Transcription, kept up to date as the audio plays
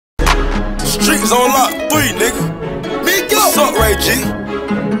Streets on lock 3, nigga. Migos. What's up, Ray G?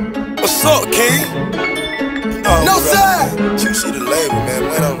 What's up, King? Oh, No side. You see the label,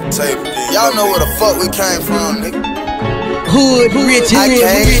 man. Wait on the table, King. Y'all know where the fuck we came from, nigga. Hood, rich, I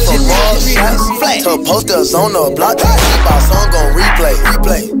came from all shots flat to posters on the block. Keep our song on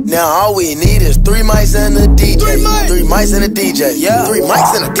replay. Now all we need is 3 mics and a DJ. 3 mics and a DJ. Yeah. 3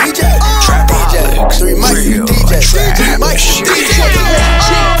 mics and a DJ. DJ. 3 mics and a DJ. 3 mics and a DJ.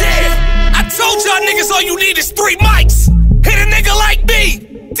 Yeah, I told y'all niggas all you need is 3 mics. Hit a nigga like me.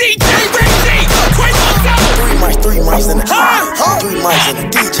 DJ Ray G. 3 mics and a DJ. 3 mics and a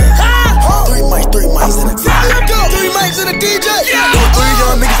DJ. 3 mics and a DJ. 3 mics and a DJ. Three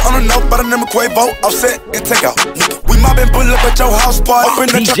young niggas on the note by the name of Quavo, Offset, and Takeout. We mobbin' pull up at your house party. Open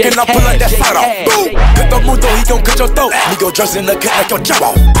the truck and I pull up that side off. Boom! Cut the mundo, he gon' cut your throat. Migos dress in the cut like your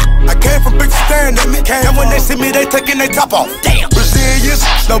jaw off. I came from big staring at me. And when they see me, they taking their top off. Damn! Brazilians,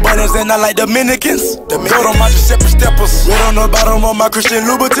 snowburners and I like Dominicans. Gold on my Giuseppe steppers. Red on the bottom of my Christian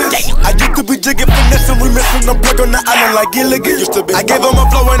Louboutins. I used to be jigging finessing, we missing the plug on the island like Gilligan. Used to be. I gave them a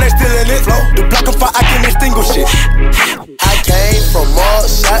flow and they still in it. The block of fire, I can extinguish it. I came from all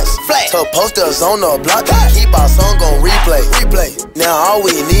shots flat to posters on the block. Keep our song on replay. Now all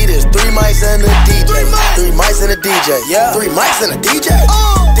we need is 3 mics and a DJ. 3 mics and a DJ. Yeah. 3 mics and a DJ.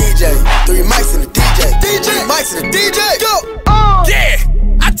 DJ. 3 mics and a DJ. 3 mics and a DJ. Go. Yeah,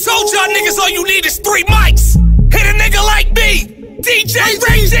 I told y'all niggas all you need is 3 mics. Hit a nigga like me. DJ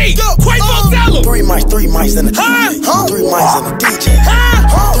Ray G. Quavo tell him. 3 mics and a DJ. 3 mics and a DJ.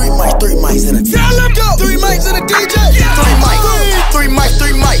 3 mics and a DJ. Tell him. 3 mics and a DJ. 3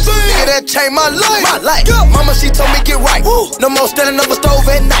 mics. Nigga, that changed my life. Mama, she told me get right. No more standing over stove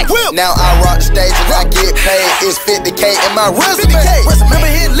at night. Now I rock the stage and I get paid. It's 50K in my resume. Remember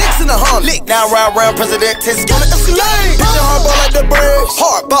hitting licks in the Hummer. Now ride around President Tissy on the Escalade. Bitchin' hardball like the Braves.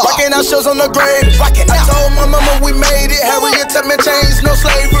 Rockin' out shows on the grave. I told my mama we made it. Harriet Tubman chains, no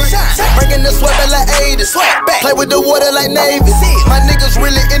slavery. Bringing the sweat back like 80s. Play with the water like Navy. My niggas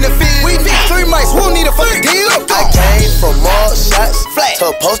really in the field. We need 3 mics, we don't need a fucking deal. I came from all shots flat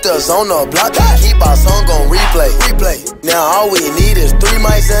to posters on the block. Keep our song on replay. Now all we need is 3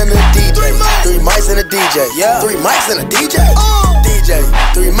 mics and a DJ. 3 mics and a DJ. Yeah. 3 mics and a DJ. DJ.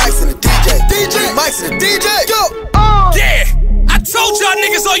 3 mics and a DJ. 3 mics and a DJ. Go. Yeah, I told y'all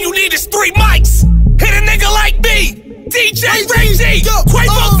niggas all you need is 3 mics. Hit a nigga like me. DJ Ray G.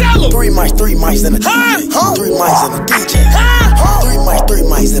 Quavo tell him. 3 mics and a DJ. 3 mics and a DJ. 3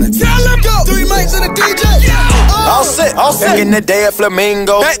 mics and a DJ. Tell him. 3 mics and a DJ. All set. Back in the day at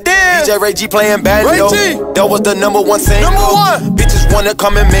Flamingo. DJ Ray G playing banjo. That was the #1 single. Bitches wanna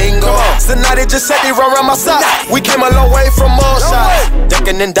come and mingle. So now they just said they run around my side. We came a long way from all shots.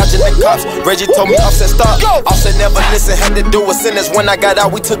 Ducking and dodging the cops. Reggie told me Offset stop. Offset never listen. Had to do a sentence. When I got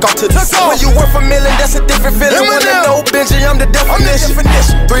out, we took off to the sun. When you work for million, that's a different feeling. When they know Benji, I'm the definition.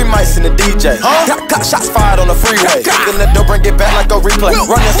 3 mics and a DJ. Got shots fired on the freeway. Then the door bring it back like a replay.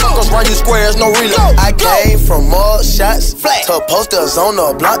 Running circles, run you squares, no relay. I came from all shots flat to posters on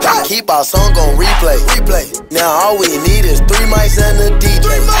the block. Keep our song on replay. Now all we need is 3 mics and a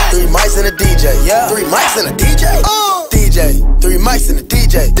DJ. 3 mics and a DJ. Yeah. 3 mics and a DJ. DJ. 3 mics and a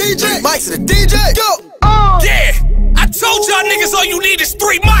DJ. 3 mics and a DJ. Go. Yeah, I told y'all niggas all you need is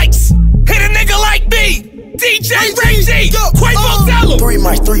 3 mics. Hit a nigga like me. DJ Ray G. Quavo tell him. 3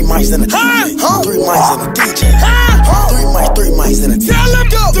 mics and a DJ. 3 mics and a DJ. 3 mics and a DJ. Tell him.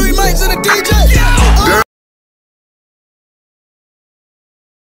 3 mics and a DJ.